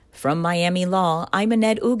From Miami Law, I'm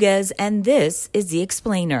Annette Uguez, and this is The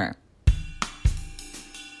Explainer.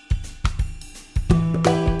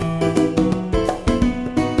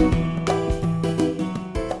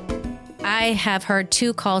 I have heard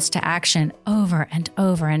two calls to action over and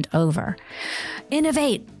over and over.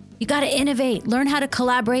 Innovate. You got to innovate. Learn how to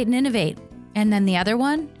collaborate and innovate. And then the other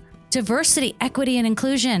one, diversity, equity, and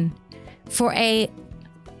inclusion. For a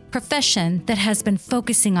profession that has been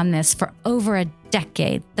focusing on this for over a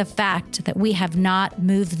decade, the fact that we have not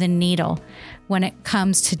moved the needle when it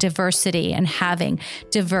comes to diversity and having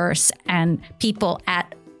diverse and people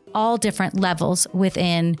at all different levels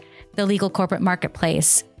within the legal corporate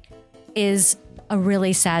marketplace is a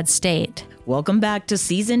really sad state. Welcome back to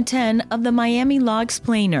Season 10 of the Miami Law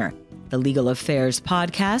Explainer, the legal affairs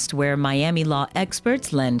podcast where Miami law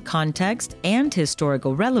experts lend context and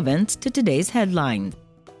historical relevance to today's headlines.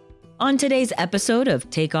 On today's episode of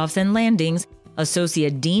Takeoffs and Landings,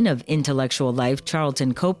 Associate Dean of Intellectual Life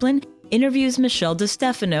Charlton Copeland interviews Michelle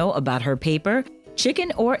DeStefano about her paper,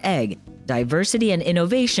 Chicken or Egg: Diversity and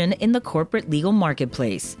Innovation in the Corporate Legal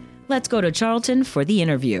Marketplace. Let's go to Charlton for the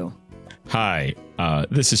interview. Hi,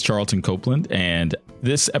 this is Charlton Copeland, and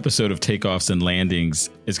this episode of Takeoffs and Landings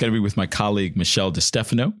is going to be with my colleague, Michelle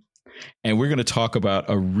DeStefano, and we're going to talk about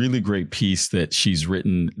a really great piece that she's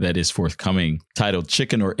written that is forthcoming, titled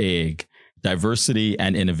Chicken or Egg: Diversity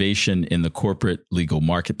and Innovation in the Corporate Legal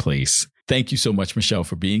Marketplace. Thank you so much, Michelle,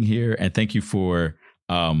 for being here, and thank you for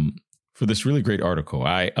this really great article.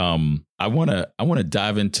 I want to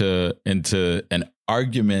dive into an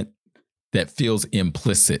argument that feels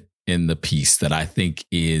implicit in the piece that I think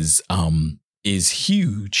is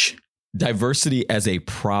huge. Diversity as a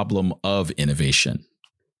problem of innovation.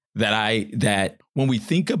 That when we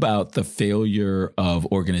think about the failure of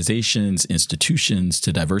organizations, institutions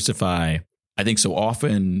to diversify, I think so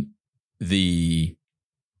often the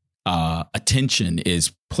attention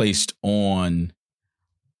is placed on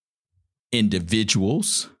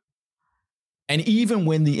individuals, and even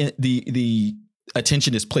when the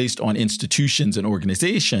attention is placed on institutions and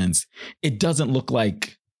organizations, it doesn't look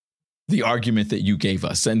like the argument that you gave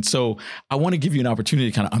us. And so I want to give you an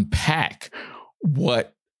opportunity to kind of unpack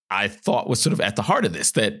what I thought was sort of at the heart of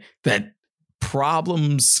this, that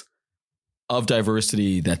problems of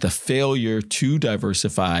diversity, that the failure to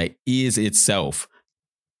diversify is itself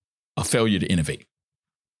a failure to innovate.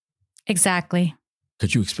 Exactly.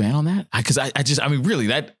 Could you expand on that? Because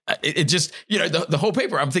the whole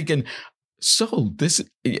paper, I'm thinking, so this,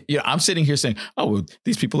 I'm sitting here saying, oh, well,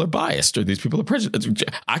 these people are biased or these people are prejudiced.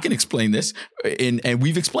 I can explain this, and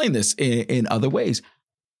we've explained this in other ways.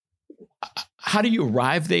 How do you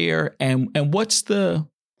arrive there, and what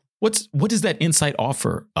does that insight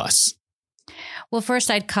offer us? Well,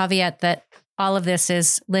 first, I'd caveat that all of this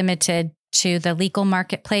is limited to the legal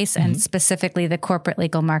marketplace and specifically the corporate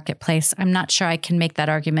legal marketplace. I'm not sure I can make that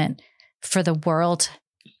argument for the world.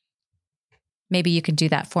 Maybe you can do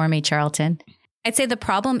that for me, Charlton. I'd say the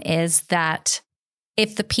problem is that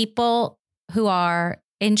if the people who are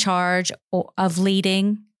in charge of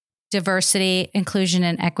leading diversity, inclusion,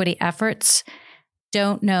 and equity efforts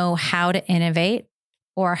don't know how to innovate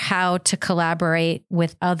or how to collaborate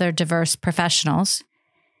with other diverse professionals,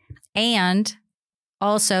 and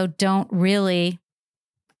also don't really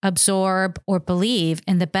absorb or believe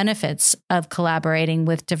in the benefits of collaborating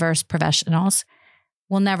with diverse professionals,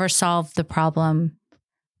 will never solve the problem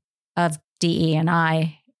of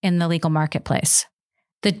DE&I in the legal marketplace.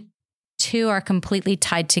 The two are completely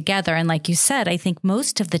tied together. And like you said, I think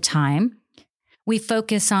most of the time we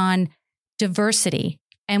focus on diversity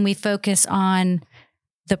and we focus on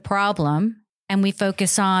the problem and we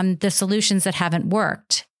focus on the solutions that haven't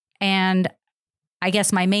worked. And I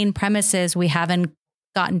guess my main premise is we haven't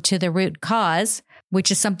gotten to the root cause,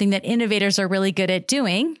 which is something that innovators are really good at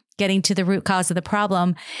doing, getting to the root cause of the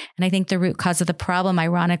problem. And I think the root cause of the problem,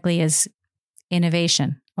 ironically, is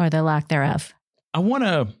innovation or the lack thereof. I want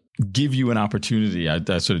to give you an opportunity. I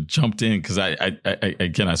sort of jumped in because I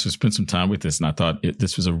sort of spent some time with this, and I thought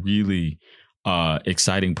this was a really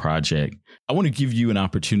exciting project. I want to give you an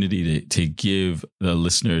opportunity to give the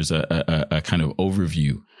listeners a kind of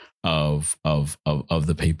overview of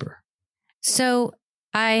the paper. So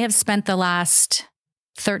I have spent the last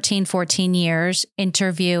 13, 14 years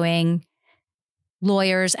interviewing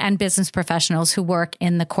lawyers and business professionals who work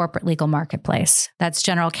in the corporate legal marketplace. That's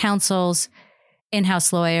general counsels,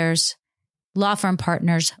 in-house lawyers, law firm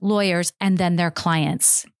partners, lawyers, and then their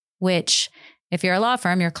clients, which if you're a law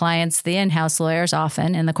firm, your clients, the in-house lawyers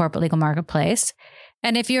often in the corporate legal marketplace.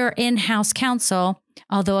 And if you're in-house counsel,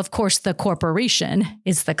 although of course the corporation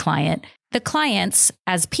is the client, the clients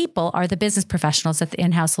as people are the business professionals that the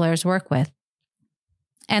in-house lawyers work with.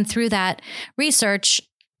 And through that research,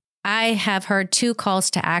 I have heard 2 calls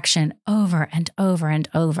to action over and over and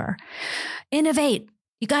over. Innovate.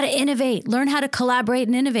 You got to innovate. Learn how to collaborate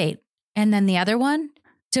and innovate. And then the other one,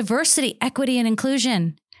 diversity, equity, and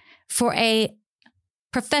inclusion. For a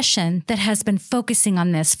profession that has been focusing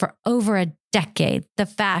on this for over a decade, the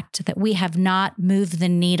fact that we have not moved the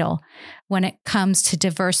needle when it comes to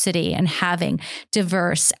diversity and having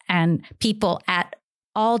diverse and people at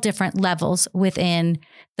all different levels within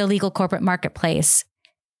the legal corporate marketplace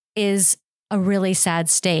is a really sad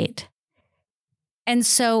state. And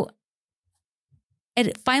so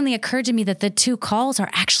it finally occurred to me that the 2 calls are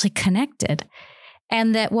actually connected,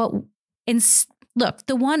 and that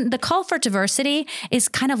the call for diversity is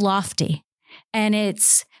kind of lofty, and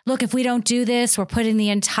it's, look, if we don't do this, we're putting the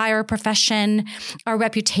entire profession, our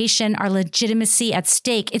reputation, our legitimacy at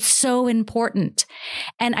stake. It's so important.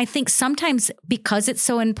 And I think sometimes because it's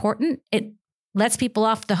so important, it lets people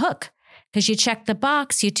off the hook, because you check the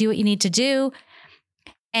box, you do what you need to do.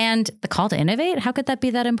 And the call to innovate, how could that be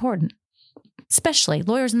that important? Especially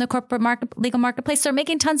lawyers in the corporate legal marketplace, they're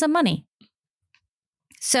making tons of money.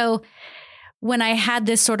 So when I had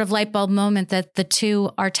this sort of light bulb moment that the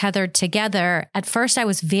 2 are tethered together, at first I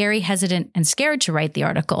was very hesitant and scared to write the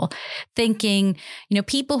article, thinking,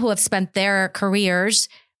 people who have spent their careers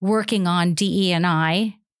working on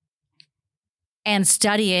DE&I and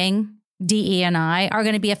studying DE&I are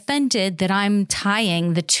going to be offended that I'm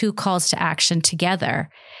tying the 2 calls to action together.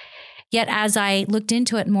 Yet as I looked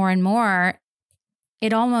into it more and more,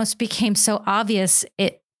 it almost became so obvious.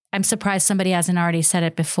 I'm surprised somebody hasn't already said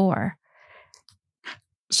it before.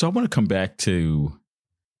 So I want to come back to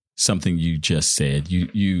something you just said.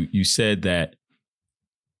 You said that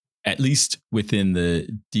at least within the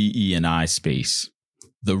DE&I space,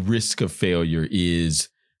 the risk of failure is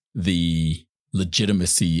the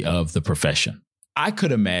legitimacy of the profession. I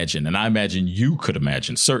could imagine, and I imagine you could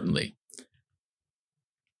imagine, certainly,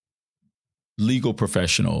 legal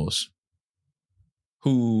professionals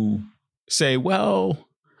who say, well,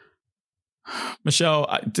 Michelle,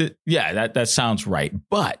 that sounds right.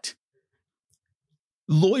 But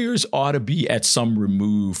lawyers ought to be at some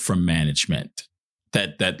remove from management.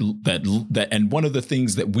 That and one of the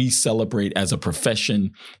things that we celebrate as a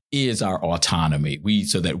profession is our autonomy.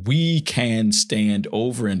 So that we can stand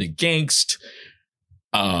over and against,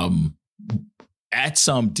 at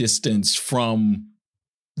some distance from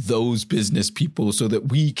those business people, so that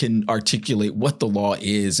we can articulate what the law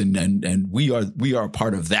is, and we are a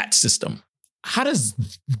part of that system. How does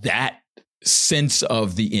that sense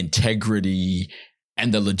of the integrity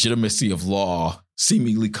and the legitimacy of law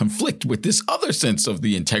seemingly conflict with this other sense of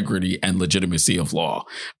the integrity and legitimacy of law,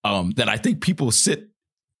 that I think people sit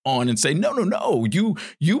on and say, no,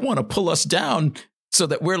 you want to pull us down so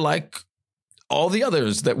that we're like all the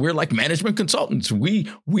others, that we're like management consultants. We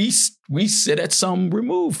sit at some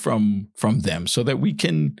remove from them so that we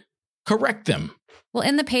can correct them. Well,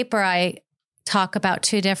 in the paper, I talk about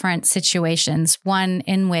 2 different situations. One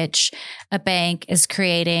in which a bank is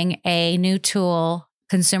creating a new tool,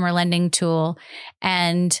 consumer lending tool,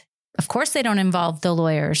 and of course they don't involve the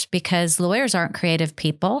lawyers, because lawyers aren't creative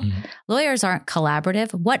people. Mm-hmm. Lawyers aren't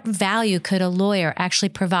collaborative. What value could a lawyer actually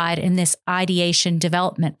provide in this ideation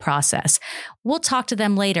development process? We'll talk to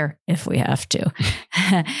them later if we have to.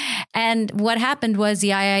 And what happened was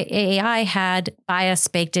the IAAI had bias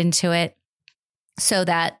baked into it, so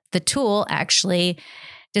that the tool actually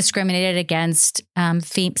discriminated against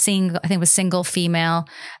single female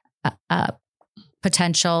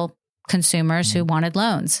potential consumers who wanted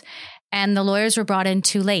loans. And the lawyers were brought in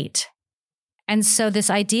too late. And so this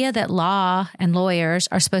idea that law and lawyers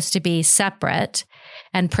are supposed to be separate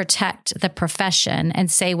and protect the profession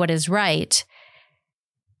and say what is right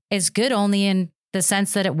is good only in the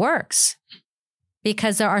sense that it works.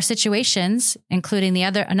 Because there are situations, including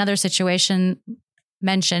another situation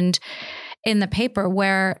mentioned in the paper,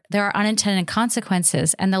 where there are unintended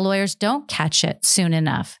consequences and the lawyers don't catch it soon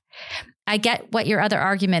enough. I get what your other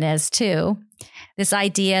argument is too. This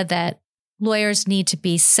idea that lawyers need to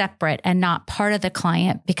be separate and not part of the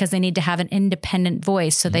client because they need to have an independent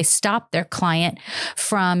voice. So they stop their client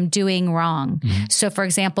from doing wrong. Mm-hmm. So for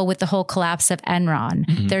example, with the whole collapse of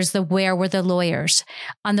Enron, there's where were the lawyers?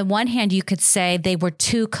 On the one hand, you could say they were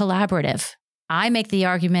too collaborative. I make the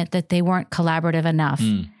argument that they weren't collaborative enough.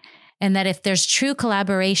 And that if there's true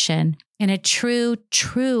collaboration and a true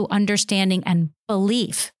understanding and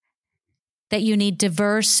belief that you need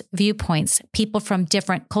diverse viewpoints, people from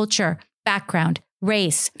different culture, background,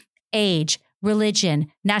 race, age,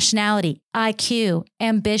 religion, nationality, IQ,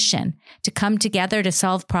 ambition to come together to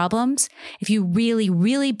solve problems, if you really,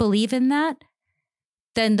 really believe in that,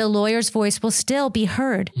 then the lawyer's voice will still be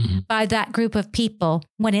heard by that group of people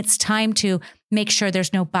when it's time to make sure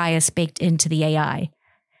there's no bias baked into the AI.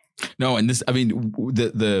 No, and this, I mean,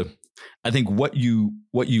 I think what you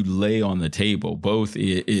lay on the table both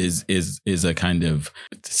is a kind of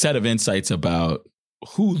set of insights about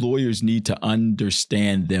who lawyers need to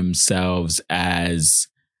understand themselves as,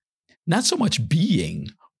 not so much being,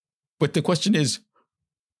 but the question is,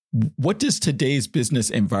 what does today's business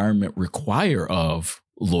environment require of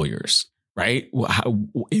lawyers, right?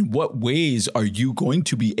 In what ways are you going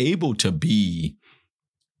to be able to be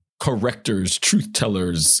correctors, truth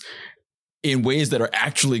tellers, in ways that are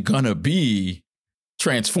actually going to be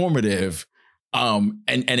transformative? And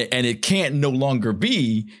it can't no longer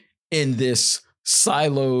be in this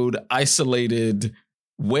siloed, isolated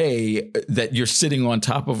way that you're sitting on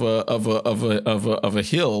top of a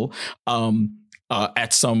hill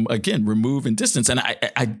at some, again, remove and distance. And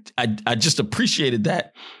I just appreciated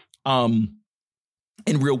that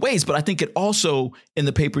in real ways. But I think it also, in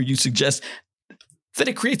the paper, you suggest that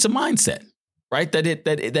it creates a mindset, right? That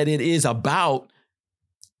it is about,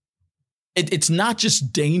 it's not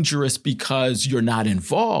just dangerous because you're not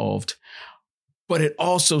involved, but it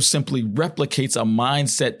also simply replicates a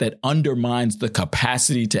mindset that undermines the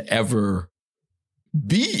capacity to ever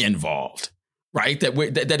be involved, right?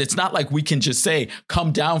 That it's not like we can just say,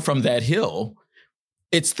 come down from that hill.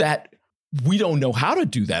 It's that we don't know how to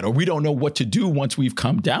do that, or we don't know what to do once we've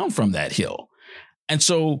come down from that hill. And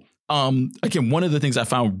so, again, one of the things I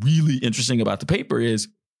found really interesting about the paper is,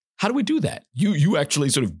 how do we do that? You actually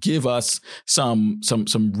sort of give us some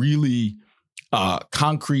really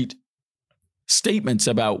concrete statements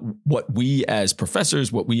about what we as professors,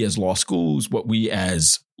 what we as law schools, what we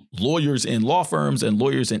as lawyers in law firms and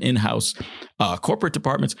lawyers in in-house corporate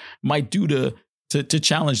departments might do to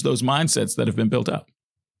challenge those mindsets that have been built up.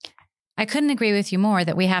 I couldn't agree with you more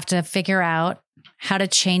that we have to figure out how to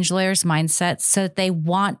change lawyers' mindsets so that they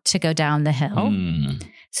want to go down the hill,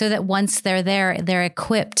 so that once they're there, they're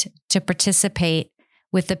equipped to participate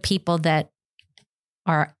with the people that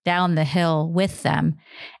are down the hill with them,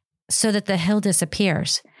 so that the hill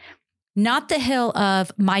disappears. Not the hill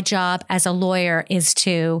of my job as a lawyer is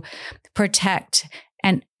to protect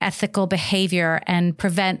an ethical behavior and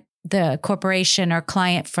prevent the corporation or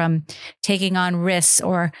client from taking on risks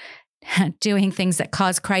or doing things that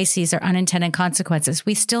cause crises or unintended consequences.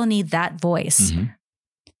 We still need that voice.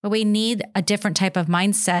 But we need a different type of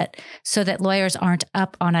mindset so that lawyers aren't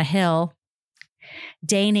up on a hill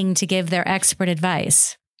deigning to give their expert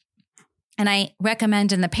advice. And I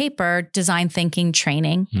recommend in the paper design thinking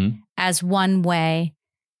training as one way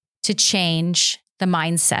to change the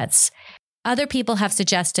mindsets. Other people have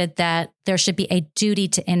suggested that there should be a duty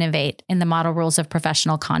to innovate in the model rules of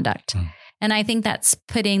professional conduct. And I think that's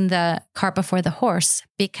putting the cart before the horse,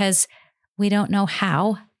 because we don't know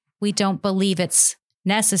how. We don't believe it's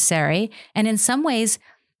necessary. And in some ways,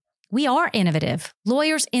 we are innovative.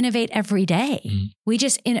 Lawyers innovate every day.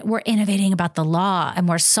 We're innovating about the law, and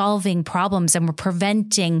we're solving problems, and we're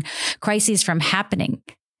preventing crises from happening.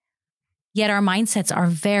 Yet our mindsets are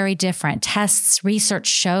very different. Research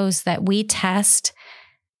shows that we test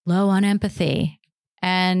low on empathy,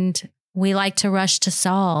 and we like to rush to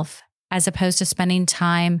solve as opposed to spending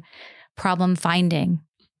time problem finding.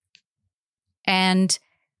 And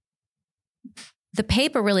the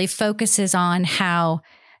paper really focuses on how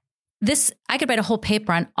I could write a whole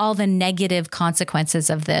paper on all the negative consequences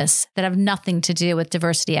of this that have nothing to do with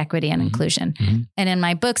diversity, equity, and inclusion. And in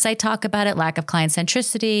my books, I talk about it: lack of client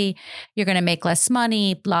centricity, you're going to make less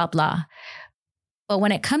money, blah, blah. But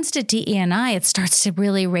when it comes to DE&I, it starts to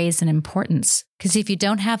really raise an importance, because if you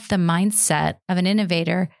don't have the mindset of an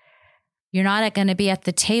innovator, you're not going to be at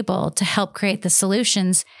the table to help create the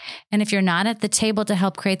solutions. And if you're not at the table to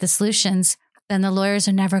help create the solutions, then the lawyers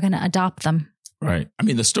are never going to adopt them. Right. I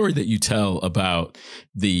mean, the story that you tell about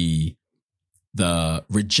the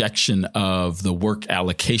rejection of the work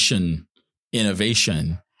allocation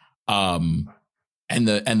innovation, and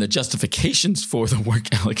the justifications for the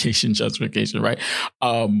work allocation justification, right,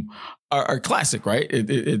 are classic, right?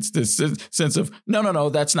 It's this sense of no,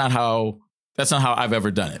 that's not how I've ever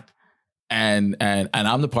done it. And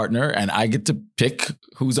I'm the partner, and I get to pick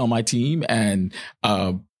who's on my team, and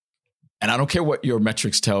I don't care what your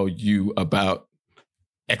metrics tell you about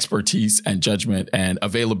expertise and judgment and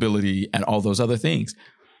availability and all those other things.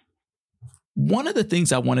 One of the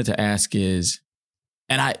things I wanted to ask is,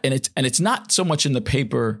 and it's not so much in the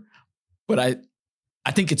paper, but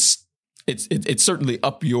I think it's it's certainly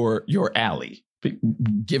up your alley,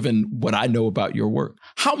 given what I know about your work.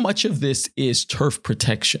 How much of this is turf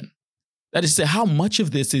protection? That is to say, how much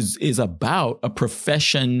of this is about a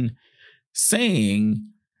profession saying,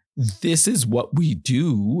 this is what we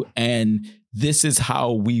do, and this is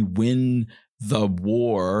how we win the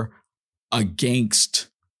war against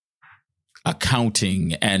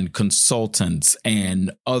accounting and consultants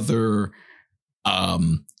and other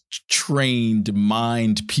trained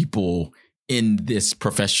mind people in this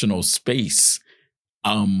professional space.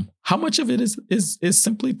 How much of it is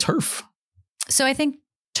simply turf? So I think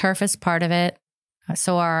turf is part of it.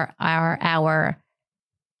 So are our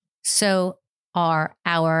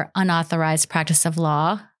unauthorized practice of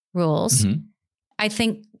law rules. Mm-hmm. I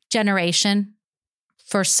think generation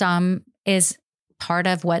for some is part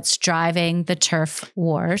of what's driving the turf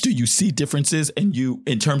wars. Do you see differences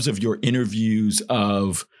in terms of your interviews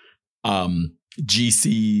of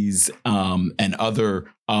GCs and other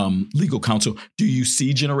legal counsel? Do you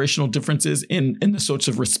see generational differences in the sorts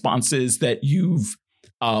of responses that you've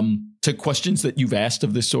to questions that you've asked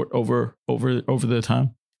of this sort over the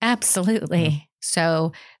time? Absolutely. Yeah.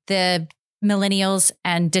 So the millennials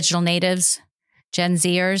and digital natives, Gen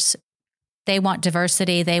Zers, they want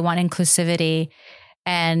diversity, they want inclusivity,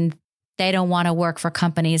 and they don't want to work for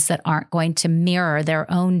companies that aren't going to mirror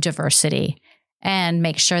their own diversity and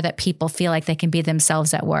make sure that people feel like they can be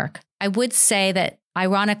themselves at work. I would say that,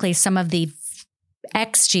 ironically, some of the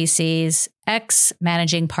ex-GCs,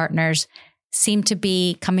 ex-managing partners seem to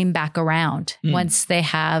be coming back around once they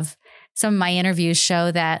have. Some of my interviews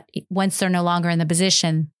show that once they're no longer in the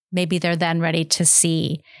position, maybe they're then ready to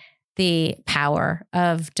see the power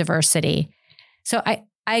of diversity. So I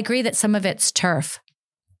agree that some of it's turf,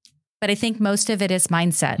 but I think most of it is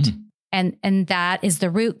mindset. And that is the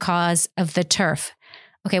root cause of the turf.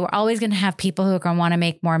 Okay, we're always going to have people who are going to want to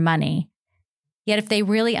make more money. Yet if they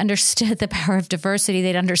really understood the power of diversity,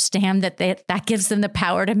 they'd understand that that gives them the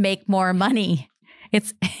power to make more money.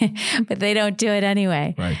 But they don't do it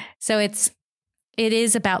anyway. Right. So it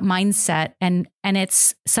is about mindset, and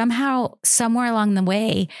it's somehow, somewhere along the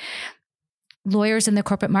way, lawyers in the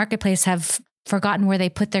corporate marketplace have forgotten where they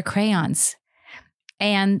put their crayons,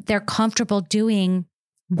 and they're comfortable doing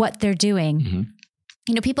what they're doing. Mm-hmm.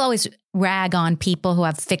 You know, people always rag on people who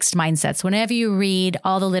have fixed mindsets. Whenever you read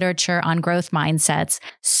all the literature on growth mindsets,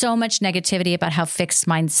 so much negativity about how fixed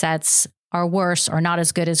mindsets are worse or not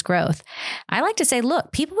as good as growth. I like to say,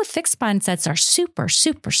 look, people with fixed mindsets are super,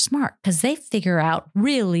 super smart because they figure out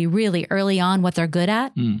really, really early on what they're good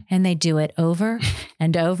at, and they do it over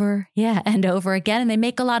and over, and over again, and they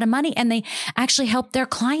make a lot of money, and they actually help their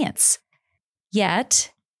clients.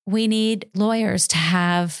 Yet, we need lawyers to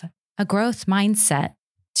have a growth mindset,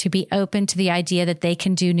 to be open to the idea that they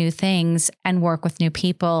can do new things and work with new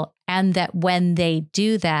people, and that when they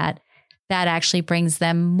do that, that actually brings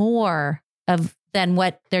them more than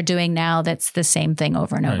what they're doing now. That's the same thing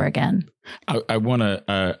over and over again. I want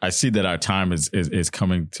to, I see that our time is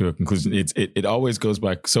coming to a conclusion. It always goes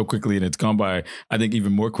by so quickly, and it's gone by, I think,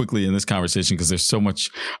 even more quickly in this conversation because there's so much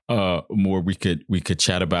more we could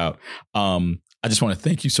chat about. I just want to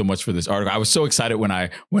thank you so much for this article. I was so excited when I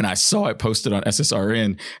saw it posted on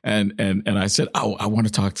SSRN, and I said, oh, I want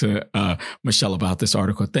to talk to Michelle about this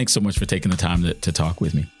article. Thanks so much for taking the time to talk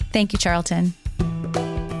with me. Thank you, Charlton.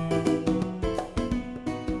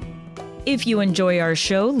 If you enjoy our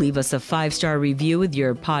show, leave us a 5-star review with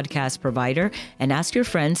your podcast provider and ask your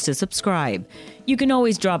friends to subscribe. You can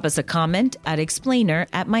always drop us a comment at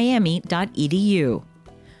explainer@miami.edu.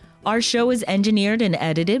 Our show is engineered and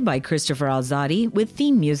edited by Christopher Alzadi, with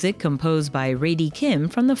theme music composed by Rady Kim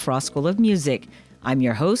from the Frost School of Music. I'm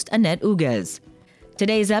your host, Annette Uguez.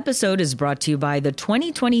 Today's episode is brought to you by the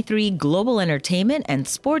 2023 Global Entertainment and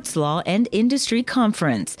Sports Law and Industry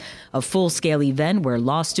Conference, a full-scale event where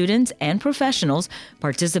law students and professionals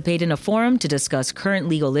participate in a forum to discuss current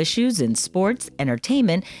legal issues in sports,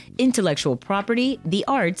 entertainment, intellectual property, the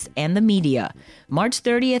arts, and the media. March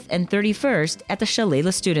 30th and 31st at the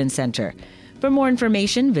Shalala Student Center. For more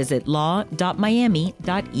information, visit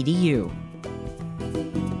law.miami.edu.